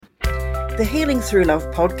The Healing Through Love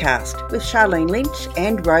podcast with Charlene Lynch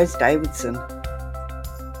and Rose Davidson.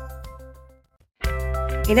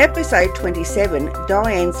 In episode 27,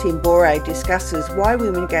 Dianne Simboro discusses why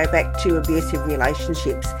women go back to abusive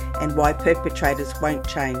relationships and why perpetrators won't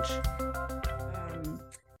change.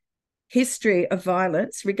 History of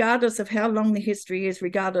violence, regardless of how long the history is,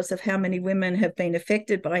 regardless of how many women have been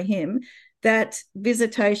affected by him, that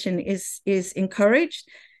visitation is encouraged,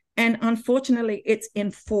 and unfortunately it's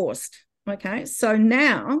enforced. Okay, so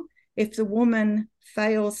now if the woman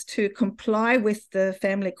fails to comply with the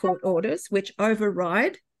family court orders, which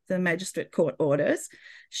override the magistrate court orders,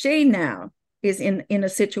 she now is in a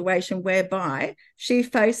situation whereby she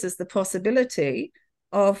faces the possibility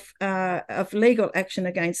of legal action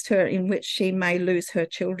against her, in which she may lose her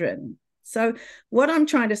children. So what I'm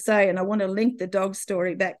trying to say, and I want to link the dog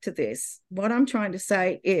story back to this, what I'm trying to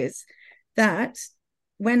say is that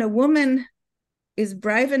when a woman is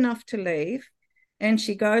brave enough to leave and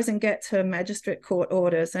she goes and gets her magistrate court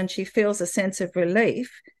orders and she feels a sense of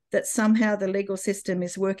relief that somehow the legal system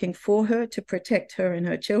is working for her to protect her and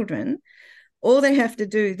her children, all they have to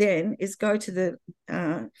do then is go to the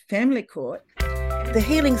family court. The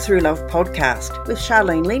Healing Through Love podcast with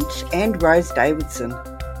Charlene Lynch and Rose Davidson.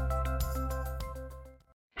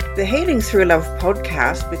 The Healing Through Love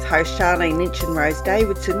podcast with host Charlene Lynch and Rose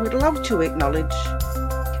Davidson would love to acknowledge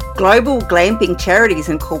Global Glamping Charities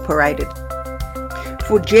Incorporated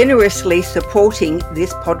for generously supporting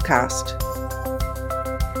this podcast.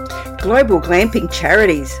 Global Glamping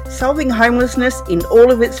Charities, solving homelessness in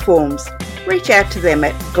all of its forms. Reach out to them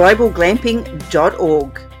at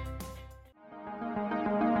globalglamping.org.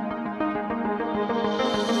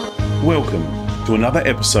 Welcome to another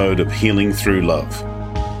episode of Healing Through Love.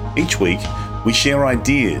 Each week, we share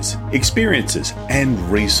ideas, experiences, and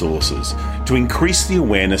resources to increase the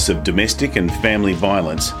awareness of domestic and family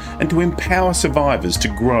violence and to empower survivors to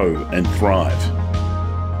grow and thrive.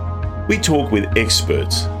 We talk with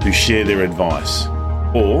experts who share their advice,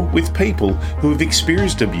 or with people who have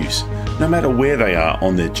experienced abuse, no matter where they are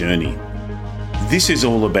on their journey. This is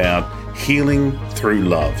all about healing through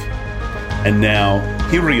love. And now,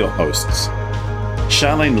 here are your hosts,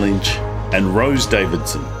 Charlene Lynch and Rose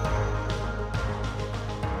Davidson.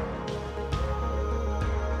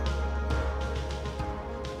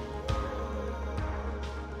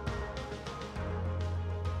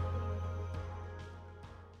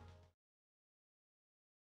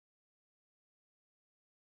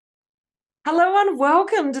 Hello and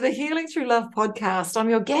welcome to the Healing Through Love podcast. I'm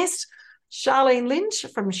your guest, Charlene Lynch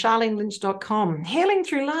from charlenelynch.com. Healing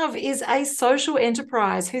Through Love is a social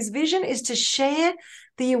enterprise whose vision is to share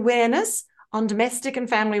the awareness on domestic and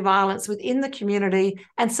family violence within the community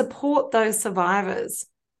and support those survivors.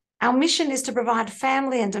 Our mission is to provide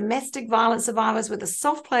family and domestic violence survivors with a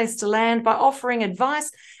soft place to land by offering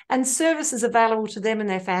advice and services available to them and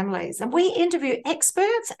their families. And we interview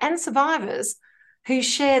experts and survivors who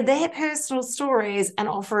share their personal stories and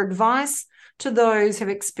offer advice to those who've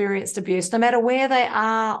experienced abuse, no matter where they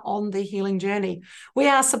are on the healing journey. We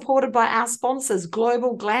are supported by our sponsors,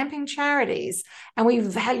 Global Glamping Charities, and we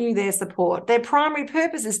value their support. Their primary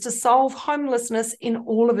purpose is to solve homelessness in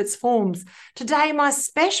all of its forms. Today, my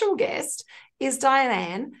special guest is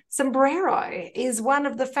Dianne Simboro, is one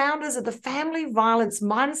of the founders of the Family Violence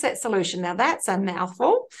Mindset Solution. Now, that's a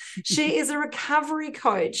mouthful. She is a recovery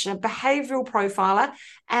coach, a behavioural profiler,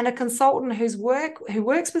 and a consultant who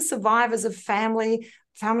works with survivors of family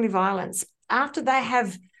violence. After they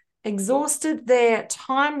have exhausted their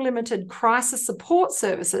time-limited crisis support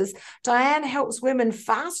services, Dianne helps women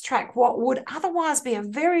fast-track what would otherwise be a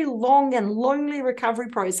very long and lonely recovery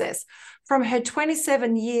process from her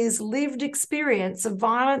 27 years lived experience of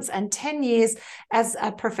violence and 10 years as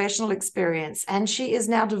a professional experience. And she is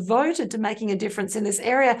now devoted to making a difference in this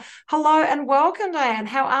area. Hello and welcome, Dianne.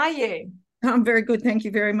 How are you? I'm very good. Thank you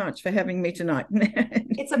very much for having me tonight.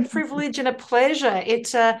 It's a privilege and a pleasure.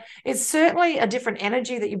 It's certainly a different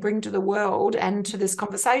energy that you bring to the world and to this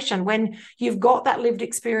conversation when you've got that lived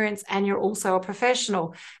experience and you're also a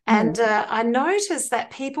professional. And I notice that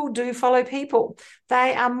people do follow people.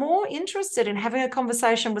 They are more interested in having a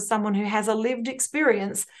conversation with someone who has a lived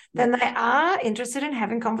experience than they are interested in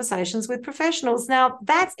having conversations with professionals. Now,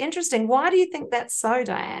 that's interesting. Why do you think that's so,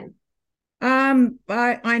 Dianne?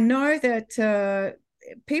 I know that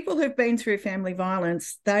people who've been through family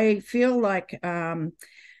violence, they feel like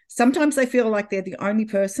sometimes they feel like they're the only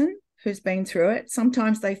person who's been through it.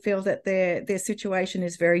 Sometimes they feel that their situation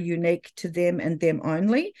is very unique to them and them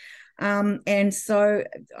only. And so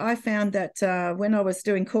I found that when I was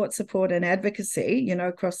doing court support and advocacy,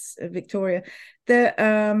 across Victoria,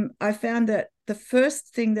 I found that the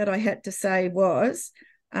first thing that I had to say was,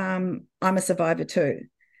 I'm a survivor too.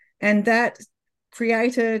 And that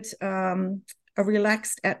created a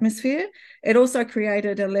relaxed atmosphere. It also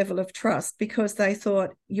created a level of trust because they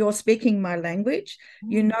thought, you're speaking my language,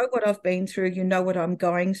 you know what I've been through, you know what I'm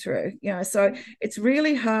going through. So it's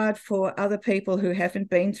really hard for other people who haven't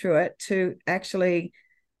been through it to actually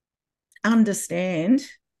understand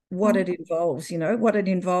what it involves, what it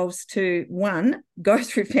involves to, one, go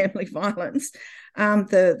through family violence.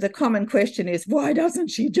 The common question is, why doesn't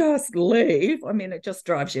she just leave? I mean, it just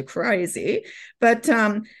drives you crazy. But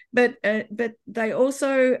they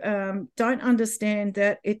also don't understand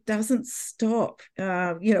that it doesn't stop.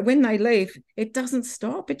 When they leave, it doesn't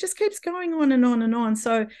stop. It just keeps going on and on and on.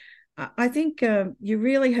 So I think you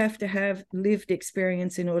really have to have lived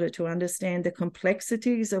experience in order to understand the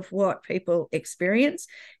complexities of what people experience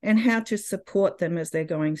and how to support them as they're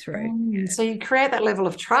going through. So you create that level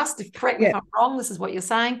of trust. Correct me if I'm wrong, this is what you're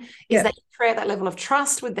saying, is that you create that level of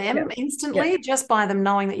trust with them instantly just by them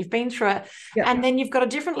knowing that you've been through it. And then you've got a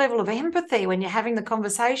different level of empathy when you're having the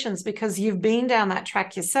conversations because you've been down that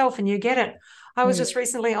track yourself and you get it. I was just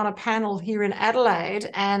recently on a panel here in Adelaide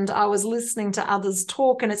and I was listening to others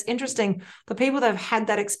talk, and it's interesting, the people that have had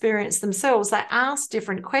that experience themselves, they ask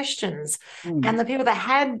different questions. And the people that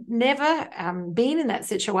had never been in that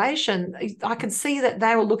situation, I could see that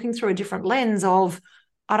they were looking through a different lens of,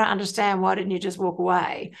 I don't understand, why didn't you just walk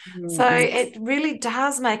away? So it really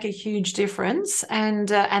does make a huge difference. And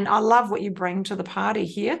I love what you bring to the party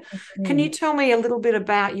here. Can you tell me a little bit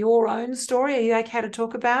about your own story? Are you okay to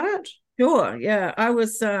talk about it? Sure. Yeah.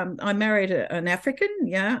 I married an African.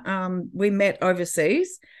 Yeah. We met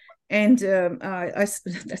overseas and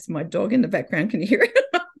that's my dog in the background. Can you hear it?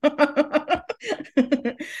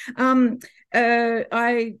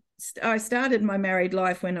 I started my married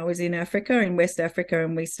life when I was in Africa, in West Africa,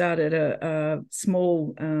 and we started a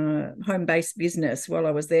small home-based business while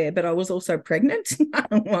I was there. But I was also pregnant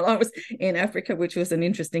while I was in Africa, which was an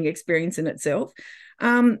interesting experience in itself.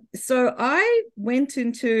 So I went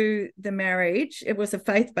into the marriage. It was a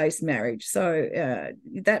faith-based marriage. So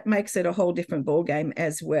that makes it a whole different ballgame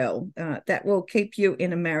as well. That will keep you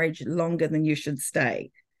in a marriage longer than you should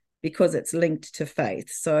stay because it's linked to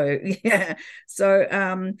faith. So, yeah.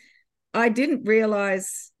 So I didn't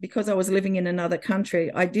realize, because I was living in another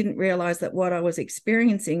country, I didn't realize that what I was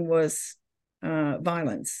experiencing was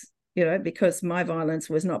violence, because my violence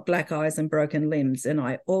was not black eyes and broken limbs. And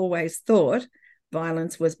I always thought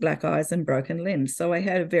violence was black eyes and broken limbs. So I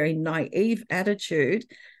had a very naive attitude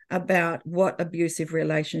about what abusive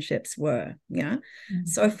relationships were. Yeah.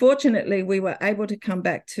 So fortunately, we were able to come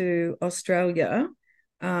back to Australia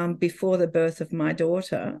before the birth of my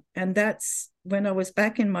daughter. And that's when I was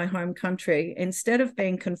back in my home country, instead of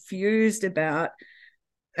being confused about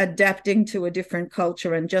adapting to a different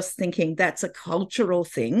culture and just thinking that's a cultural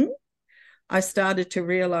thing, I started to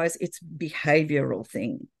realize it's a behavioral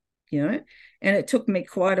thing, and it took me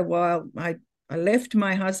quite a while. I left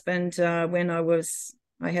my husband when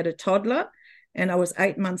I had a toddler, and I was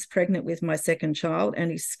 8 months pregnant with my second child,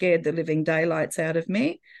 and he scared the living daylights out of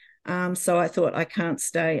me. So I thought, I can't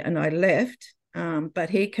stay, and I left.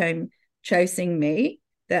 But he came chasing me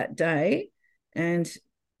that day, and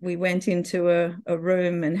we went into a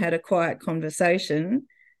room and had a quiet conversation.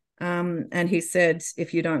 And he said,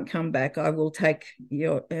 if you don't come back, I will take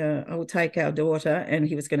our daughter. And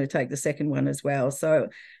he was going to take the second one as well. So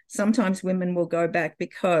sometimes women will go back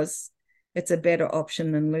because it's a better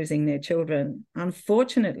option than losing their children.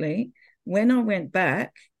 Unfortunately, when I went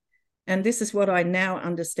back, and this is what I now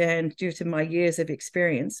understand due to my years of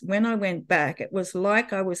experience, when I went back, it was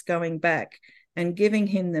like I was going back and giving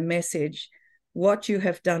him the message, what you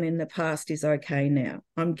have done in the past is okay now.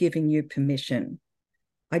 I'm giving you permission.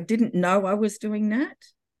 I didn't know I was doing that,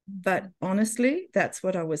 but honestly, that's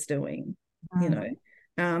what I was doing,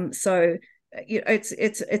 So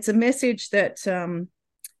it's a message that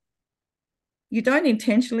you don't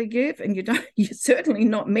intentionally give, and you're certainly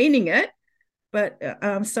not meaning it. But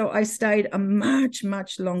so I stayed a much,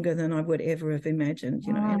 much longer than I would ever have imagined,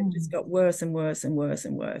 and it just got worse and worse and worse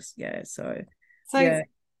and worse. Yeah. So yeah.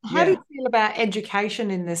 How do you feel about education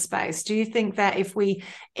in this space? Do you think that if we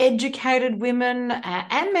educated women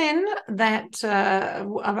and men that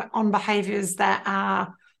on behaviours that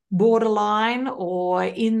are borderline or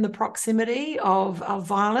in the proximity of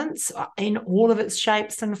violence in all of its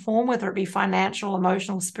shapes and form, whether it be financial,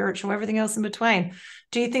 emotional, spiritual, everything else in between,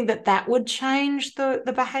 do you think that would change the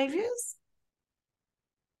behaviours?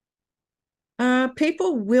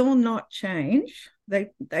 People will not change.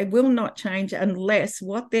 They will not change unless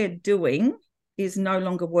what they're doing is no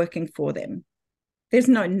longer working for them. There's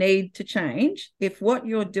no need to change if what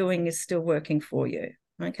you're doing is still working for you.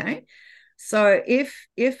 Okay. So if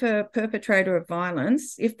a perpetrator of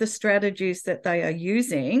violence, if the strategies that they are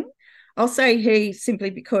using, I'll say he simply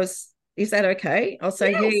because, is that okay? I'll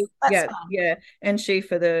say yes, he, fine. yeah, and she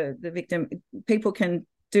for the victim. People can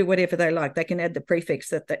do whatever they like. They can add the prefix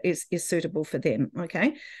that is suitable for them.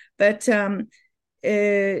 Okay. But so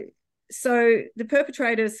the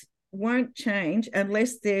perpetrators won't change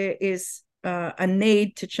unless there is a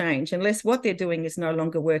need to change, unless what they're doing is no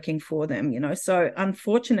longer working for them, So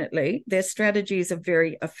unfortunately, their strategies are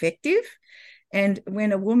very effective. And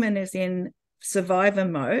when a woman is in survivor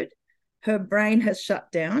mode, her brain has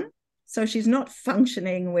shut down. So she's not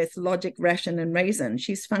functioning with logic, ration, and reason.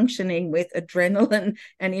 She's functioning with adrenaline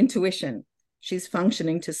and intuition. She's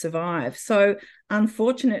functioning to survive. So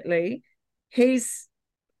unfortunately, his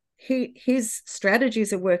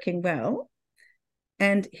strategies are working well,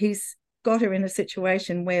 and he's got her in a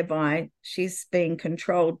situation whereby she's being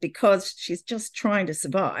controlled because she's just trying to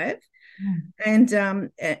survive. And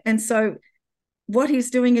so what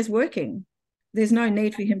he's doing is working. There's no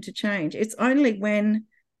need for him to change. It's only when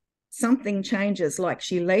something changes, like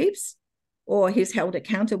she leaves or he's held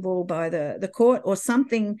accountable by the court or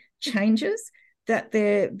something changes, that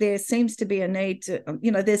there seems to be a need to,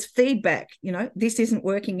 there's feedback, this isn't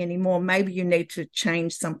working anymore. Maybe you need to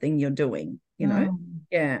change something you're doing,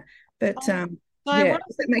 Yeah. But so yeah,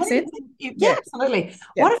 does that make sense? Yeah, absolutely.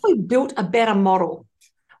 Yeah. What if we built a better model?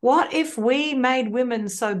 What if we made women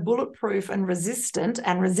so bulletproof and resistant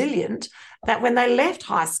and resilient that when they left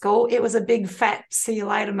high school, it was a big fat "see you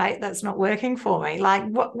later, mate, that's not working for me"? Like,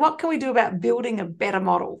 what can we do about building a better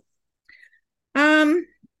model?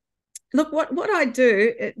 Look, what I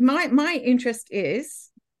do, my interest is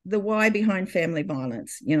the why behind family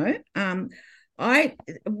violence.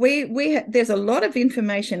 There's a lot of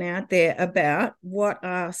information out there about what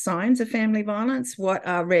are signs of family violence, what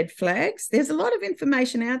are red flags. There's a lot of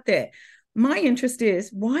information out there. My interest is,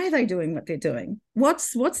 why are they doing what they're doing?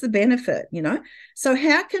 What's the benefit? So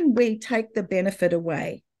how can we take the benefit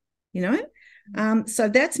away? So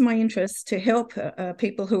that's my interest, to help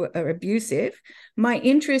people who are abusive. My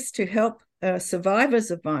interest to help survivors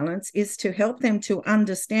of violence is to help them to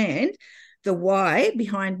understand the why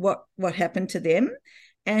behind what happened to them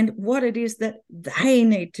and what it is that they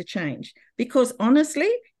need to change. Because honestly,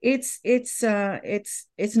 it's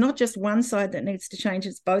not just one side that needs to change,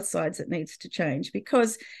 it's both sides that needs to change.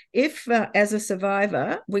 Because if as a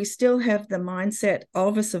survivor, we still have the mindset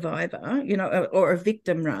of a survivor, or a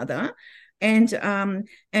victim rather, and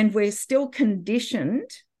we're still conditioned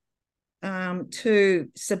to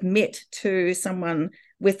submit to someone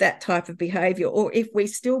with that type of behavior, or if we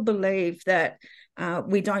still believe that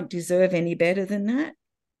we don't deserve any better than that,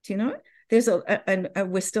 there's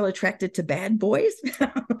we're still attracted to bad boys.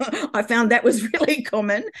 I found that was really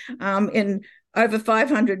common. In over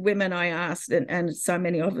 500 women I asked, and so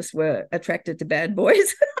many of us were attracted to bad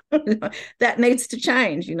boys. That needs to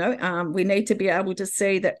change. We need to be able to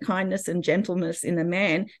see that kindness and gentleness in a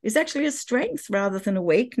man is actually a strength rather than a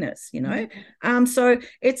weakness. So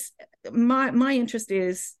it's my interest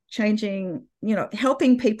is changing,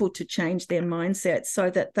 helping people to change their mindset so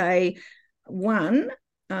that they,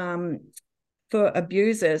 for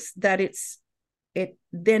abusers, that it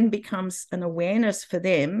then becomes an awareness for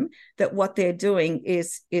them that what they're doing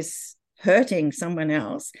is hurting someone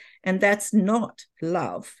else, and that's not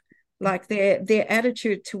love. Like their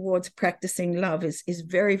attitude towards practicing love is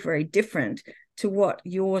very, very different to what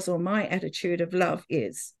yours or my attitude of love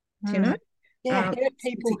is. Do you know? Yeah, hurt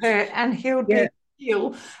people hurt and healed people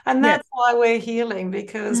heal. And that's why we're healing,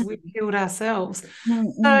 because we've healed ourselves.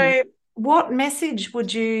 So what message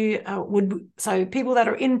would you, so people that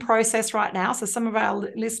are in process right now, so some of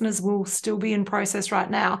our listeners will still be in process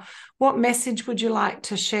right now, what message would you like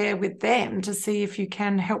to share with them to see if you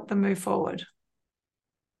can help them move forward?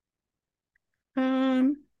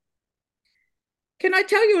 Can I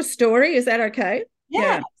tell you a story? Is that okay?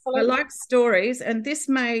 Yeah. I like stories, and this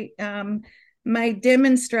may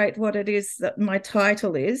demonstrate what it is that my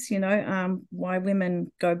title is, why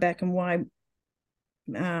women go back and why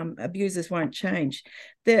abusers won't change.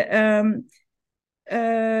 It's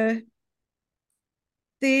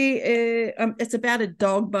about a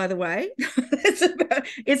dog, by the way.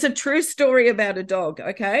 It's a true story about a dog,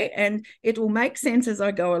 okay? And it will make sense as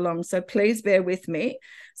I go along, so please bear with me.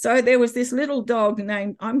 So there was this little dog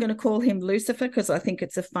named, I'm going to call him Lucifer because I think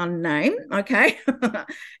it's a fun name, okay?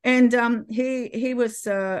 And he was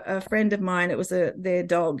a friend of mine. It was their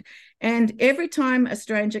dog. And every time a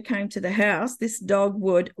stranger came to the house, this dog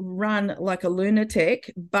would run like a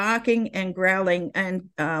lunatic, barking and growling and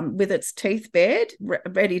with its teeth bared,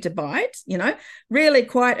 ready to bite, really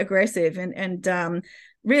quite aggressive and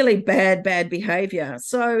really bad behavior.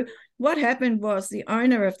 So what happened was the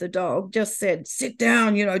owner of the dog just said, sit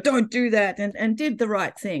down, don't do that, and did the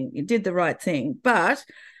right thing. He did the right thing. But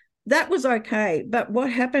that was okay. But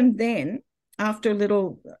what happened then, after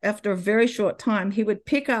a very short time, he would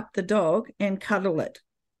pick up the dog and cuddle it.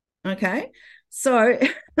 Okay. So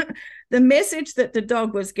the message that the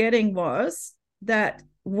dog was getting was that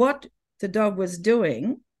what the dog was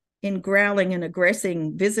doing in growling and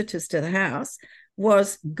aggressing visitors to the house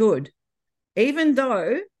was good. Even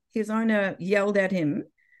though his owner yelled at him,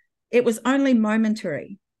 it was only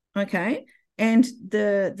momentary, okay? And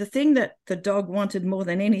the thing that the dog wanted more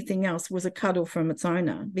than anything else was a cuddle from its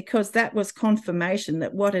owner, because that was confirmation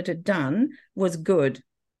that what it had done was good,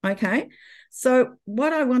 okay? So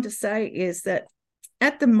what I want to say is that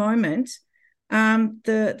at the moment,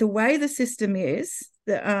 the way the system is,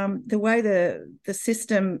 the way the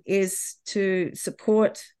system is to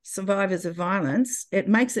support survivors of violence, it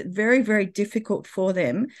makes it very, very difficult for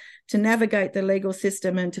them to navigate the legal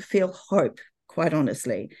system and to feel hope, quite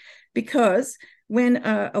honestly. Because when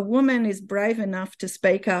a woman is brave enough to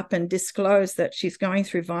speak up and disclose that she's going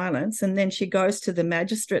through violence, and then she goes to the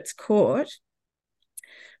magistrate's court,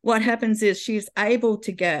 what happens is she's able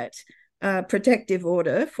to get protective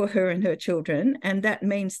order for her and her children, and that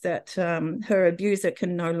means that her abuser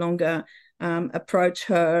can no longer approach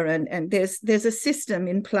her, and there's a system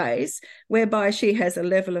in place whereby she has a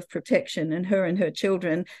level of protection, and her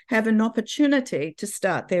children have an opportunity to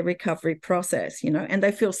start their recovery process, and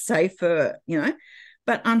they feel safer,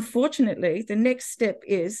 But unfortunately, the next step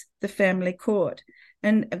is the family court.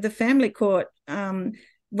 And the family court,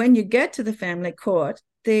 when you get to the family court,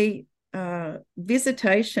 the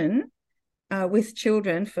visitation with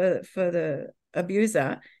children for the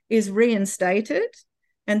abuser is reinstated,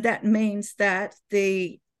 and that means that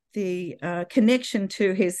the connection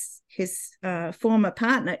to his former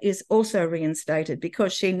partner is also reinstated,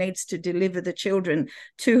 because she needs to deliver the children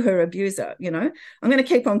to her abuser. I'm going to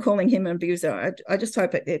keep on calling him an abuser. I just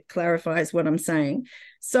hope it clarifies what I'm saying.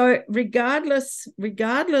 So regardless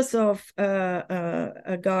of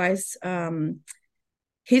a guy's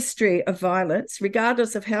history of violence,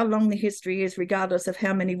 regardless of how long the history is, regardless of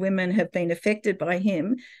how many women have been affected by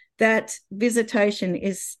him, that visitation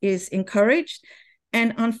is encouraged,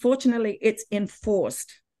 and unfortunately it's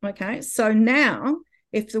enforced. Okay, so now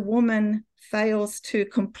if the woman fails to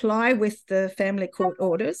comply with the family court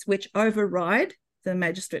orders, which override the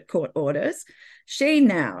magistrate court orders, she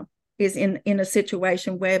now is in a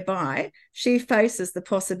situation whereby she faces the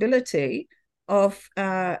possibility of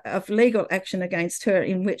legal action against her,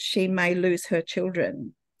 in which she may lose her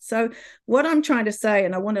children. So what I'm trying to say,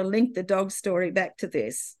 and I want to link the dog story back to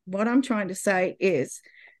this, what I'm trying to say is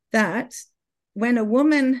that when a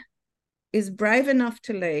woman is brave enough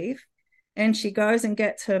to leave, and she goes and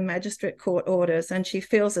gets her magistrate court orders, and she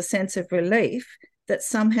feels a sense of relief that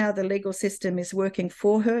somehow the legal system is working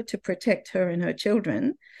for her to protect her and her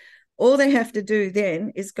children, all they have to do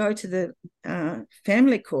then is go to the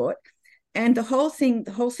family court, and the whole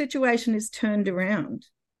situation is turned around,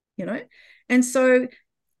 And so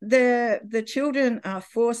the children are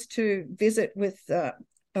forced to visit with a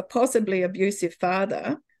possibly abusive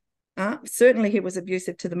father. Certainly he was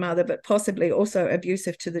abusive to the mother, but possibly also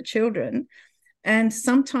abusive to the children. And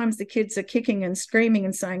sometimes the kids are kicking and screaming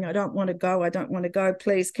and saying, I don't want to go,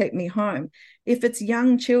 please keep me home. If it's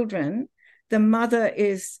young children, the mother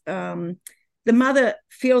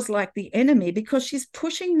feels like the enemy, because she's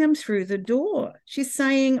pushing them through the door. She's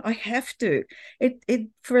saying, I have to.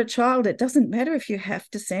 For a child, it doesn't matter if you have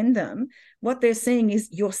to send them. What they're saying is,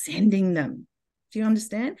 you're sending them. Do you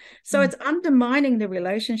understand? So it's undermining the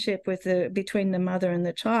relationship between the mother and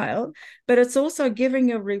the child, but it's also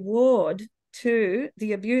giving a reward to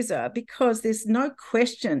the abuser, because there's no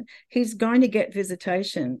question he's going to get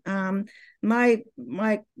visitation. My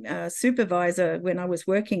supervisor, when I was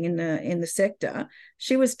working in the sector,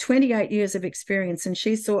 she was 28 years of experience, and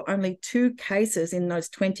she saw only 2 cases in those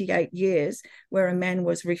 28 years where a man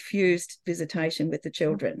was refused visitation with the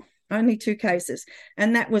children. Only 2 cases.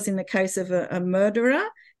 And that was in the case of a murderer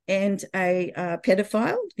and a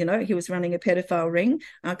pedophile. He was running a pedophile ring.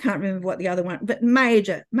 I can't remember what the other one, but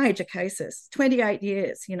major cases, 28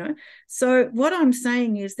 years, So what I'm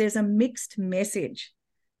saying is there's a mixed message.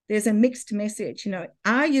 there's a mixed message.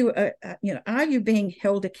 Are you being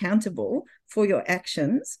held accountable for your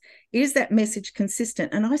actions? Is that message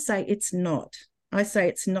consistent? And I say it's not. I say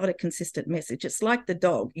it's not a consistent message. It's like the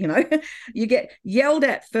dog, you get yelled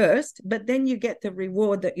at first, but then you get the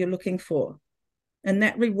reward that you're looking for. And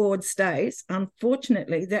that reward stays.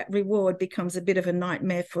 Unfortunately, that reward becomes a bit of a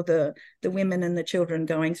nightmare for the women and the children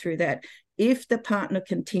going through that, if the partner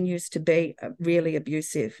continues to be really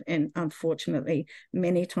abusive. And unfortunately,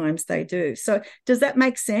 many times they do. So does that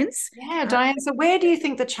make sense? Yeah, Dianne. So where do you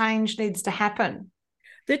think the change needs to happen?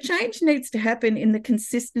 The change needs to happen in the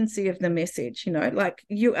consistency of the message, like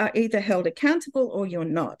you are either held accountable or you're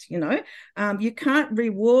not, you can't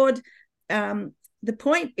reward. The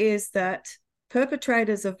point is that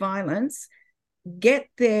perpetrators of violence get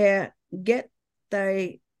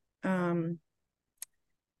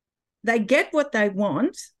what they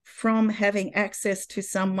want from having access to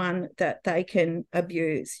someone that they can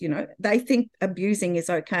abuse. They think abusing is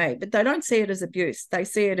okay, but they don't see it as abuse. They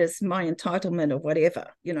see it as my entitlement or whatever.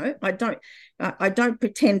 I don't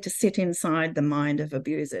pretend to sit inside the mind of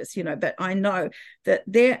abusers, but I know that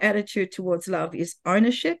their attitude towards love is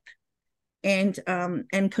ownership and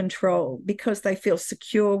control, because they feel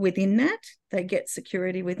secure within that. They get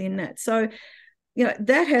security within that. So,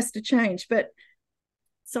 that has to change. But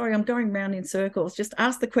sorry, I'm going round in circles. Just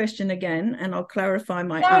ask the question again and I'll clarify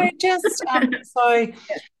my answer.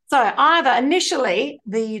 So either initially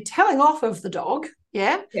the telling off of the dog,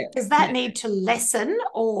 does that need to lessen,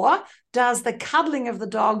 or does the cuddling of the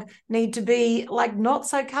dog need to be like not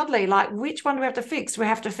so cuddly? Like, which one do we have to fix? Do we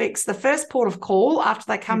have to fix the first port of call after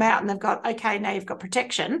they come out and they've got, okay, now you've got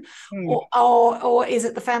protection, or is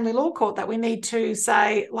it the family law court that we need to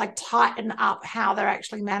say, like, tighten up how they're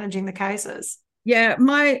actually managing the cases? Yeah,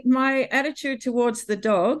 my attitude towards the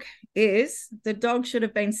dog is the dog should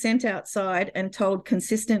have been sent outside and told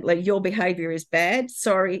consistently, your behavior is bad,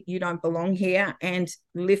 sorry, you don't belong here, and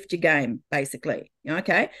lift your game, basically.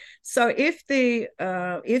 Okay, so if the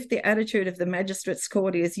attitude of the magistrate's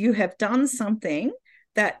court is you have done something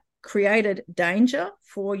that created danger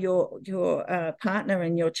for your partner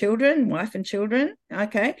and your children, wife and children,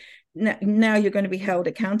 okay, now you're going to be held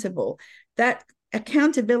accountable. That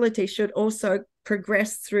accountability should also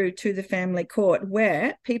progress through to the family court,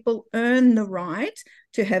 where people earn the right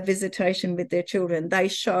to have visitation with their children. They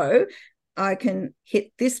show, I can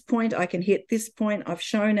hit this point, I can hit this point, I've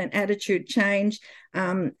shown an attitude change.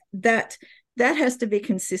 That has to be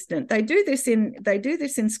consistent. They do this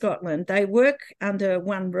in Scotland. They work under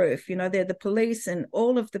one roof. They're the police, and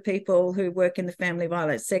all of the people who work in the family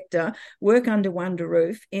violence sector work under one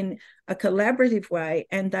roof in a collaborative way,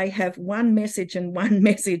 and they have one message and one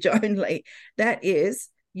message only. That is,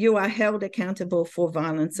 you are held accountable for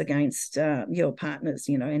violence against your partners,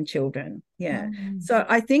 and children. Yeah. So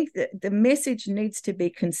I think that the message needs to be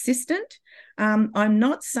consistent. I'm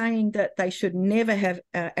not saying that they should never have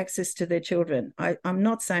access to their children. I'm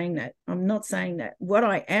not saying that. What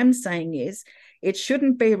I am saying is it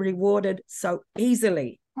shouldn't be rewarded so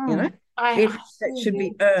easily. It should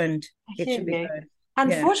be earned. It should be earned.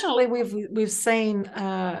 Unfortunately, we've seen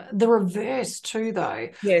the reverse too, though.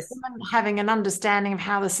 Yes. Women having an understanding of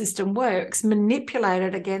how the system works,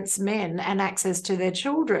 manipulated against men and access to their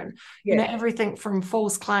children. Yeah. Everything from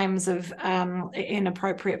false claims of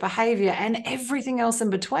inappropriate behaviour and everything else in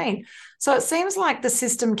between. So it seems like the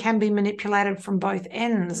system can be manipulated from both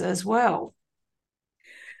ends as well.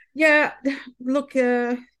 Yeah. Look,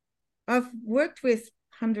 I've worked with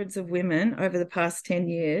hundreds of women over the past 10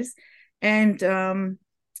 years. And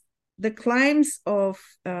the claims of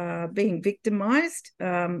being victimized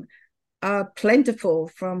are plentiful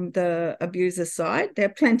from the abuser side. They're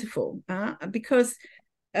plentiful because,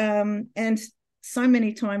 and so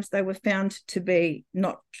many times they were found to be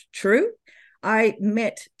not true. I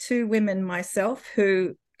met two women myself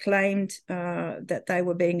who claimed that they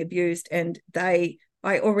were being abused, and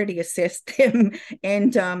I already assessed them,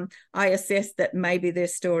 and I assessed that maybe their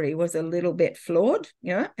story was a little bit flawed,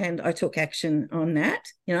 and I took action on that,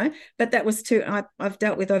 but that was too, I've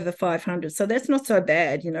dealt with over 500, so that's not so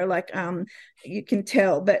bad, you can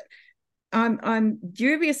tell, but I'm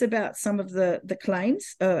dubious about some of the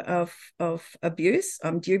claims of abuse.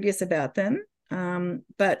 I'm dubious about them,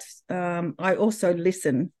 but I also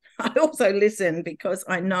listen. Because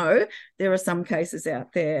I know there are some cases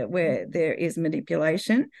out there where there is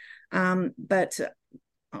manipulation. But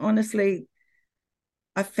honestly,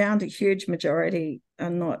 I found a huge majority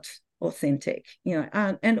are not authentic,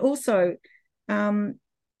 and also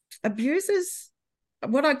abusers,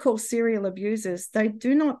 what I call serial abusers, they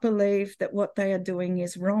do not believe that what they are doing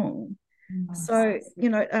is wrong. So,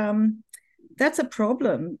 that's a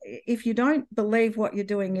problem. If you don't believe what you're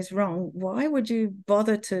doing is wrong, why would you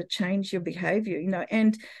bother to change your behavior?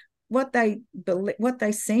 And what they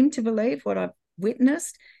seem to believe, what I've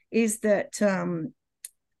witnessed, is that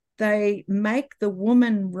they make the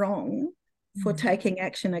woman wrong for taking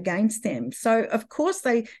action against them. So of course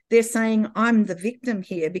they're saying, I'm the victim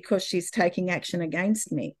here because she's taking action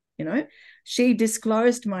against me. She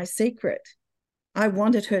disclosed my secret. I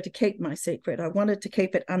wanted her to keep my secret. I wanted to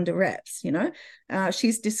keep it under wraps.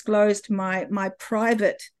 She's disclosed my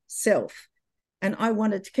private self, and I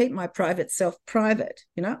wanted to keep my private self private.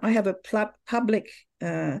 I have a public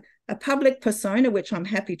persona, which I'm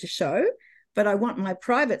happy to show, but I want my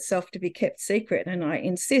private self to be kept secret, and I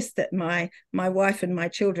insist that my wife and my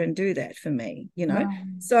children do that for me.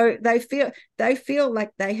 So they feel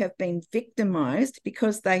like they have been victimized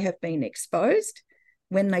because they have been exposed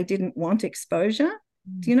when they didn't want exposure.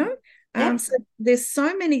 So there's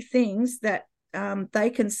so many things that they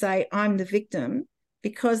can say, I'm the victim,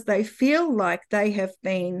 because they feel like they have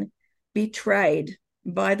been betrayed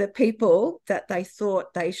by the people that they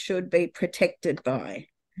thought they should be protected by.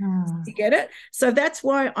 You get it? So that's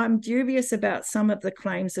why I'm dubious about some of the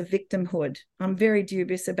claims of victimhood. I'm very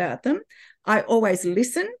dubious about them. I always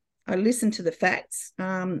listen. I listen to the facts.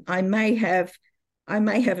 I may have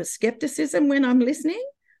a skepticism when I'm listening,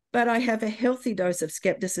 but I have a healthy dose of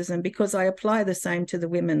skepticism because I apply the same to the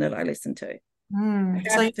women that I listen to.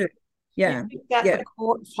 Yeah. The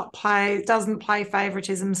court doesn't play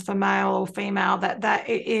favoritisms for male or female, that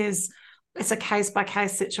it's a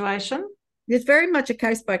case-by-case situation. It's very much a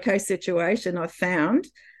case-by-case situation, I've found.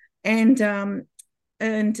 And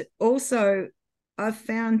also I've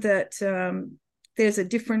found that there's a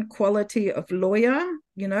different quality of lawyer.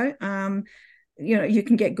 You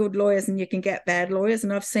can get good lawyers and you can get bad lawyers,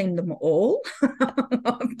 and I've seen them all.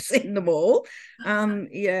 I've seen them all.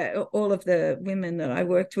 All of the women that I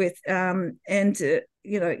worked with. You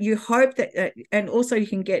hope that, and also you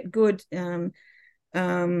can get good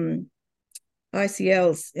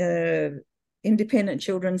ICLs, independent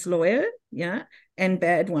children's lawyer, and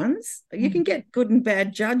bad ones. You can get good and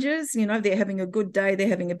bad judges. They're having a good day, they're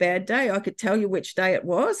having a bad day. I could tell you which day it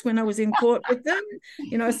was when I was in court with them.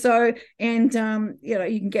 You can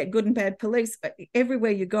get good and bad police.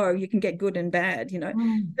 Everywhere you go, you can get good and bad.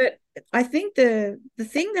 But I think the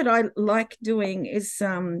thing that I like doing is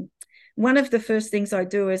one of the first things I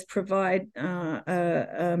do is provide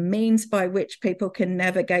a means by which people can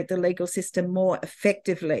navigate the legal system more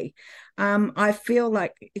effectively. I feel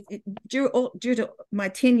like due to my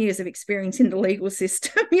 10 years of experience in the legal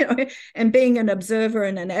system, and being an observer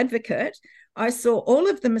and an advocate, I saw all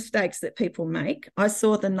of the mistakes that people make. I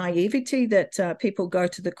saw the naivety that people go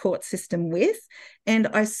to the court system with, and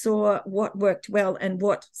I saw what worked well and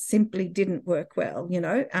what simply didn't work well,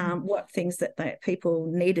 what things that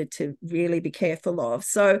people needed to really be careful of.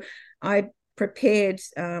 So I prepared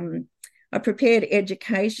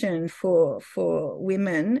education for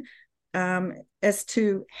women as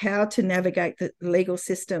to how to navigate the legal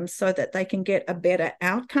system so that they can get a better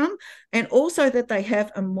outcome, and also that they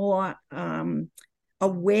have a more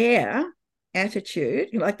aware attitude,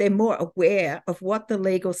 like they're more aware of what the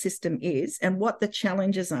legal system is and what the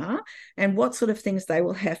challenges are and what sort of things they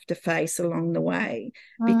will have to face along the way.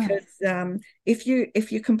 Because if you're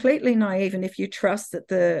completely naive and if you trust that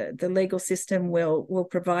the legal system will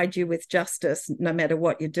provide you with justice no matter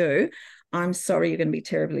what you do, I'm sorry, you're going to be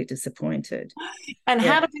terribly disappointed. And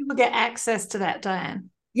how do people get access to that, Dianne?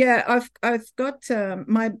 Yeah, I've got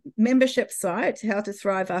my membership site, How to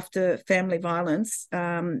Thrive After Family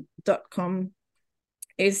Violence.com,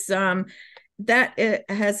 is that it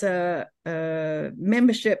has a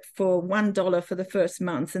membership for $1 for the first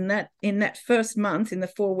month, and that in that first month, in the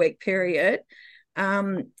 4-week period,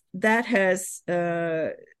 that has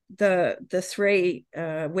the 3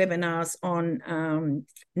 webinars on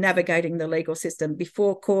navigating the legal system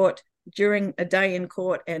before court, during a day in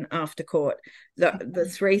court, and after court. The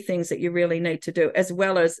 3 things that you really need to do, as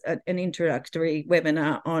well as an introductory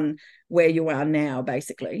webinar on where you are now,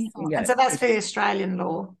 basically. And so that's for the Australian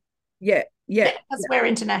law. Yeah. Because we're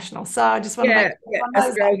international, so I just want to make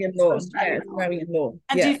Australian law. Australian law.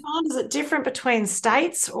 And do you find, is it different between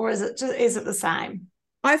states, or is it the same?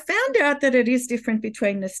 I found out that it is different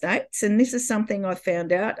between the states, and this is something I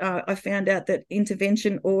found out. I found out that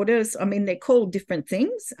intervention orders, they're called different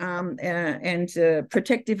things, and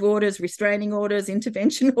protective orders, restraining orders,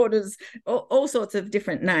 intervention orders, all sorts of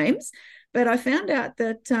different names. But I found out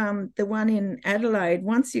that the one in Adelaide,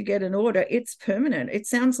 once you get an order, it's permanent. It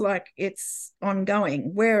sounds like it's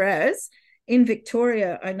ongoing, whereas in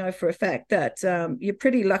Victoria, I know for a fact that you're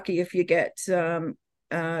pretty lucky if you get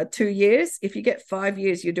 2 years. If you get 5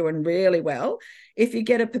 years, you're doing really well. If you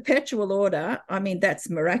get a perpetual order, I mean, that's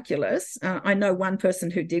miraculous. I know one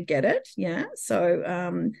person who did get it. Yeah.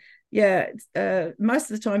 So, most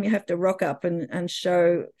of the time you have to rock up and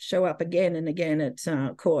show up again and again at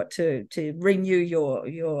court to renew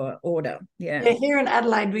your order. Yeah. Here in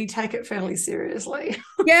Adelaide, we take it fairly seriously.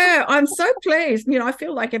 Yeah, I'm so pleased. I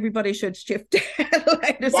feel like everybody should shift to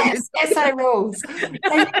Adelaide. Yes, SA rules.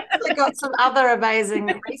 So you've actually got some other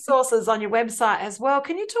amazing resources on your website as well.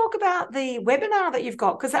 Can you talk about the webinar that you've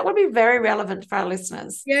got? Because that would be very relevant for our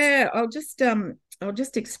listeners. Yeah, I'll just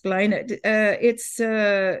explain it. It's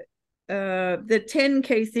the 10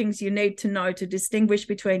 key things you need to know to distinguish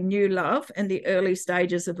between new love and the early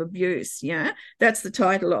stages of abuse. Yeah, that's the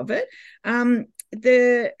title of it.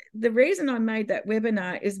 The reason I made that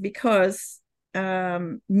webinar is because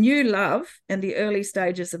new love and the early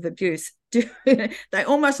stages of abuse they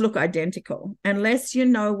almost look identical unless you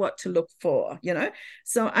know what to look for.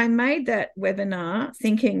 So I made that webinar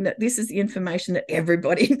thinking that this is the information that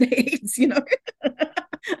everybody needs.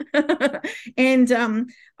 And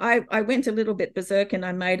I went a little bit berserk and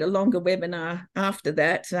I made a longer webinar after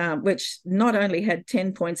that, which not only had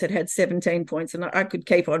 10 points, it had 17 points, and I could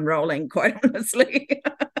keep on rolling, quite honestly.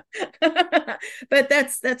 But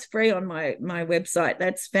that's free on my website.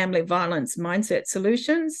 That's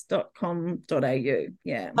familyviolencemindset.solutions.com.au.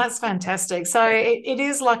 Yeah, that's fantastic. So it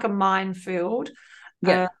is like a minefield.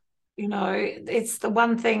 Yeah. It's the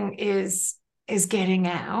one thing is getting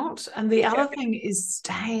out, and the other thing is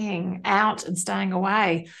staying out and staying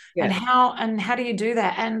away. And how do you do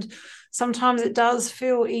that? And sometimes it does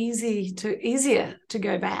feel easier to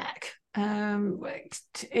go back.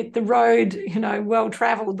 The road, well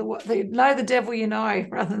traveled, know the devil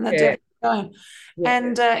rather than the devil you don't.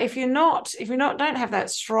 And if you don't have that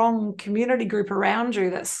strong community group around you,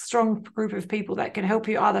 that strong group of people that can help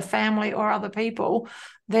you, either family or other people,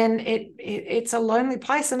 then it's a lonely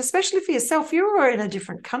place. And especially for yourself, you were in a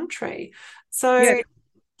different country, so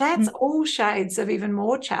that's all shades of even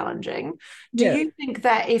more challenging. Do you think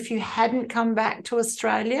that if you hadn't come back to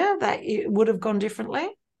Australia, that it would have gone differently?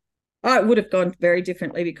 Oh, it would have gone very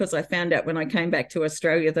differently, because I found out when I came back to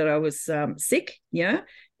Australia that I was sick,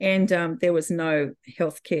 and there was no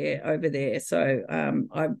healthcare over there. So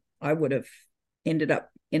I would have ended up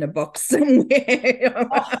in a box somewhere.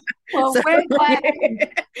 We're glad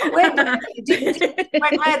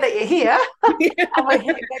that you're here. And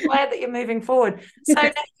we're glad that you're moving forward. So do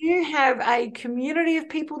you have a community of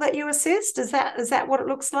people that you assist? Is that what it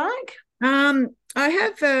looks like? I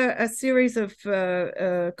have a series of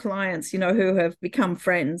clients, who have become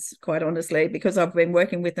friends, quite honestly, because I've been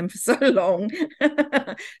working with them for so long.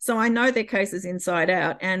 So I know their cases inside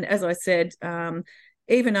out. And as I said,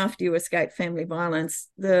 even after you escape family violence,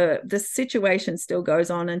 the situation still goes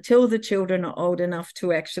on until the children are old enough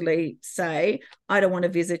to actually say, I don't want to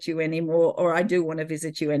visit you anymore, or I do want to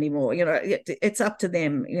visit you anymore. It's up to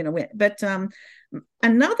them, But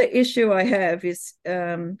another issue I have is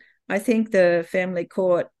I think the family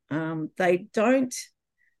court, they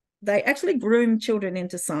actually groom children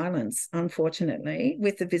into silence, unfortunately,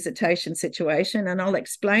 with the visitation situation. And I'll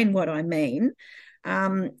explain what I mean.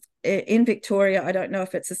 In Victoria, I don't know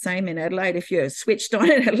if it's the same in Adelaide. If you're switched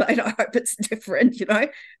on in Adelaide, I hope it's different,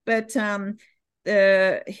 But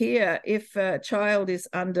here, if a child is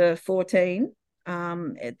under 14,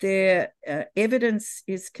 their evidence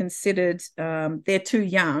is considered, they're too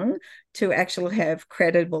young to actually have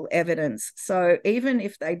credible evidence. So even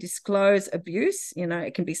if they disclose abuse,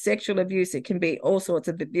 it can be sexual abuse, it can be all sorts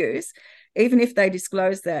of abuse. Even if they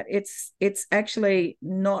disclose that, it's actually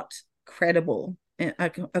not credible,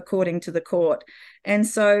 according to the court. And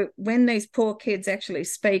so when these poor kids actually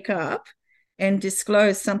speak up and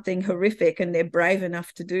disclose something horrific, and they're brave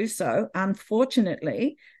enough to do so,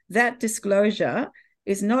 unfortunately, that disclosure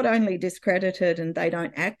is not only discredited and they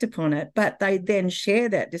don't act upon it, but they then share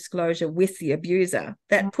that disclosure with the abuser.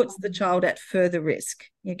 That puts the child at further risk.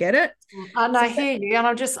 You get it? And I hear you. And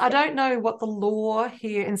I don't know what the law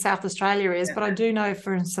here in South Australia is, but I do know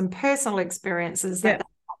from some personal experiences that that's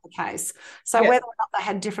not the case. So whether or not they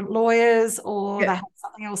had different lawyers or they had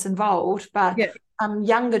something else involved, but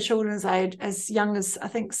younger children's age, as young as I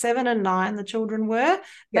think 7 and 9, the children were,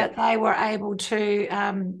 that they were able to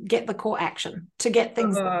get the court action to get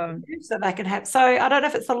things so they could have. So I don't know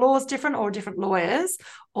if it's the laws different or different lawyers,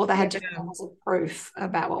 or they had different levels of proof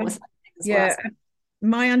about what was happening as well.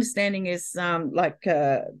 My understanding is 12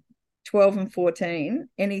 and 14,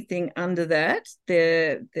 anything under that,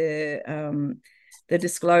 the the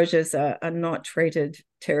disclosures are not treated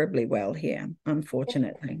terribly well here,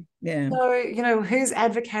 unfortunately. Yeah. So, who's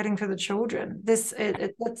advocating for the children? The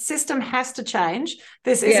system has to change.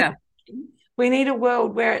 This is Yeah. We need a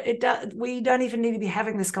world where we don't even need to be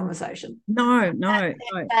having this conversation. No.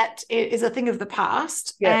 That is a thing of the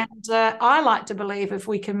past. Yeah. And I like to believe if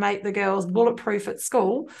we can make the girls bulletproof at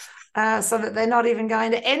school, so that they're not even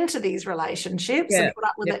going to enter these relationships and put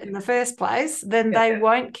up with it in the first place, then they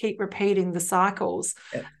won't keep repeating the cycles.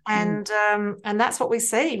 And that's what we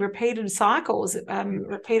see, repeated cycles,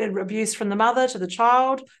 repeated abuse from the mother to the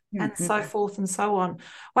child, and so forth and so on.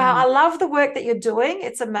 Wow, I love the work that you're doing.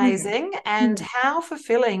 It's amazing. And how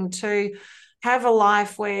fulfilling to have a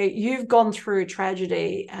life where you've gone through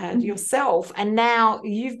tragedy yourself, and now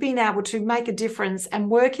you've been able to make a difference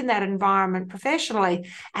and work in that environment professionally,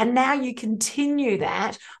 and now you continue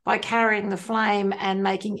that by carrying the flame and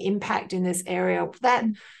making impact in this area. That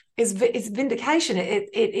is vindication.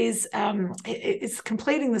 It's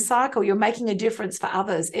completing the cycle. You're making a difference for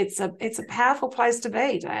others. It's a powerful place to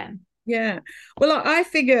be, Dianne. Yeah. Well, I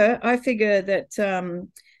figure that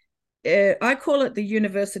I call it the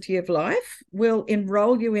University of Life. Will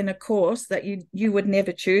enroll you in a course that you would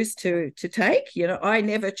never choose to take. I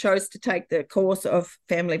never chose to take the course of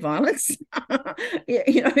family violence.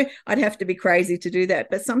 I'd have to be crazy to do that.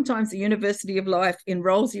 But sometimes the University of Life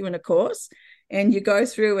enrolls you in a course, and you go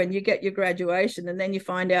through and you get your graduation, and then you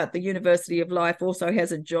find out the University of Life also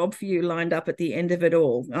has a job for you lined up at the end of it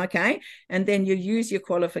all. Okay. And then you use your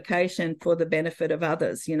qualification for the benefit of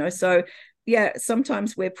others, So yeah,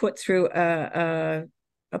 sometimes we're put through a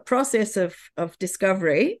process of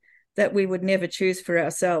discovery that we would never choose for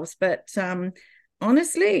ourselves. But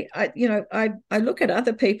honestly, I look at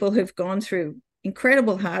other people who've gone through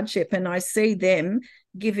incredible hardship, and I see them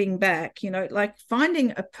giving back, like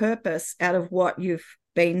finding a purpose out of what you've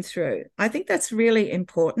been through. I think that's really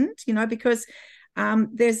important, because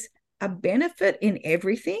there's a benefit in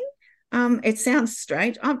everything. It sounds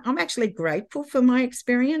strange. I'm actually grateful for my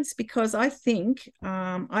experience, because I think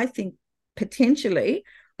potentially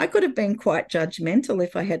I could have been quite judgmental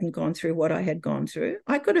if I hadn't gone through what I had gone through.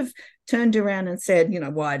 I could have turned around and said,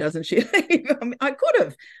 why doesn't she leave? I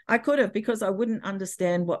could have, because I wouldn't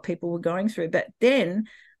understand what people were going through. But then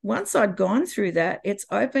once I'd gone through that, it's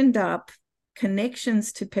opened up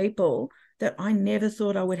connections to people that I never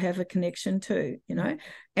thought I would have a connection to,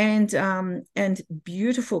 and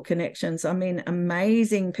beautiful connections. I mean,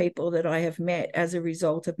 amazing people that I have met as a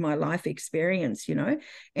result of my life experience,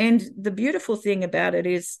 And the beautiful thing about it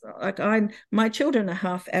is, like, my children are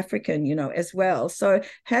half African, as well. So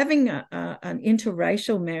having an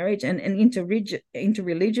interracial marriage and an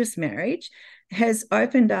interreligious marriage has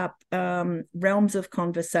opened up realms of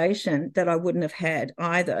conversation that I wouldn't have had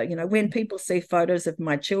either. When people see photos of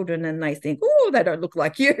my children and they think, oh, they don't look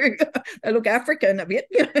like you, they look African a bit,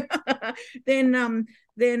 then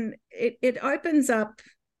it opens up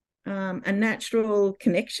a natural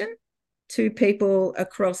connection to people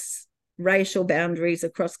across racial boundaries,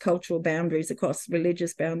 across cultural boundaries, across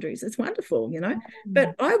religious boundaries. It's wonderful,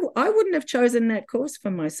 But I wouldn't have chosen that course for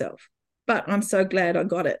myself. But I'm so glad I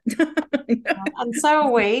got it. And so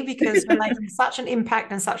are we, because we're making such an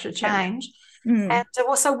impact and such a change. And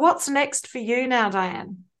so what's next for you now,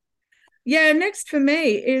 Dianne? Yeah, next for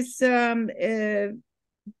me is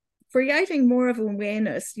creating more of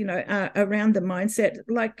awareness, around the mindset.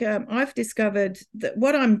 Like I've discovered that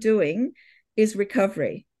what I'm doing is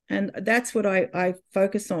recovery, and that's what I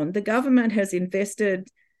focus on. The government has invested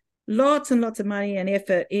lots and lots of money and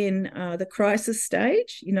effort in the crisis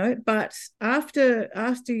stage, but after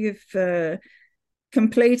you've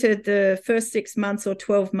completed the first 6 months or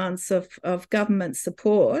 12 months of government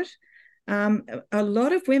support, a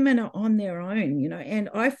lot of women are on their own, and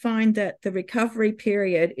I find that the recovery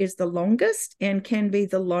period is the longest and can be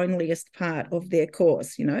the loneliest part of their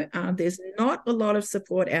course. There's not a lot of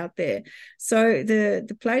support out there. So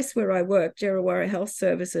the place where I work, Djerriwarrh Health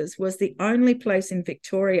Services, was the only place in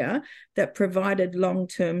Victoria that provided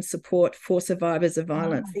long-term support for survivors of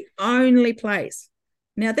violence. The only place.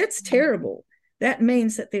 Now, that's terrible. That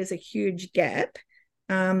means that there's a huge gap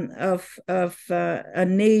of a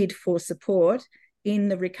need for support in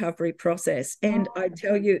the recovery process. And I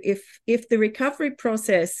tell you, if the recovery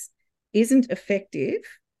process isn't effective,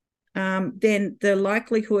 then the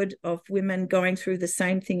likelihood of women going through the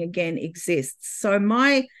same thing again exists. So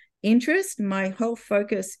my whole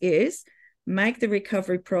focus is make the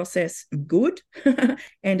recovery process good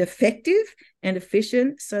and effective and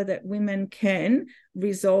efficient, so that women can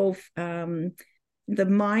resolve the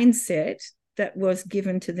mindset that was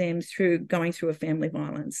given to them through going through a family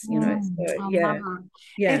violence, So, I love it.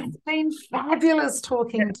 Yeah. It's been fabulous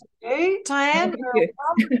talking to you, Dianne. Oh, thank you.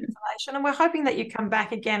 Information, and we're hoping that you come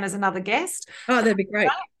back again as another guest. Oh, that'd be great.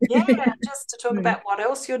 Yeah, just to talk about what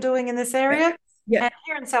else you're doing in this area. Yeah. And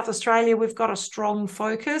here in South Australia, we've got a strong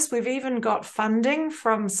focus. We've even got funding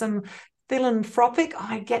from some philanthropic,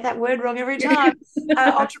 I get that word wrong every time,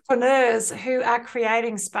 entrepreneurs who are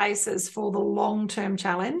creating spaces for the long-term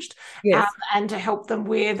challenged, and to help them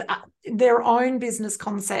with their own business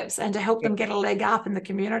concepts and to help them get a leg up in the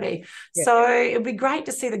community. So it'd be great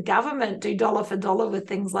to see the government do dollar for dollar with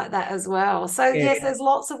things like that as well. So yes, there's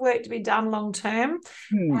lots of work to be done long-term.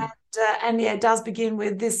 And it does begin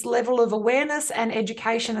with this level of awareness and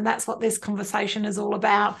education, and that's what this conversation is all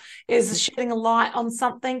about, is shedding a light on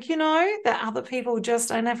something, that other people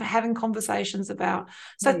just aren't ever having conversations about.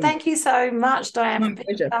 So thank you so much, Dianne, for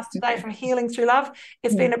being with us today from Healing Through Love.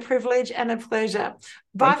 It's been a privilege and a pleasure.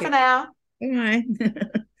 Bye for now. Bye.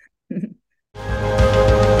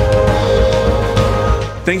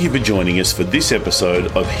 Thank you for joining us for this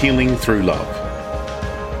episode of Healing Through Love.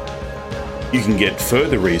 You can get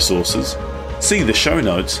further resources, see the show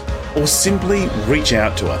notes, or simply reach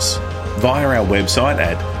out to us via our website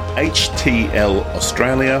at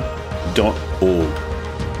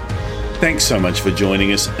htlaustralia.org. Thanks so much for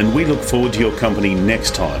joining us, and we look forward to your company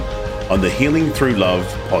next time on the Healing Through Love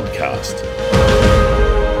podcast.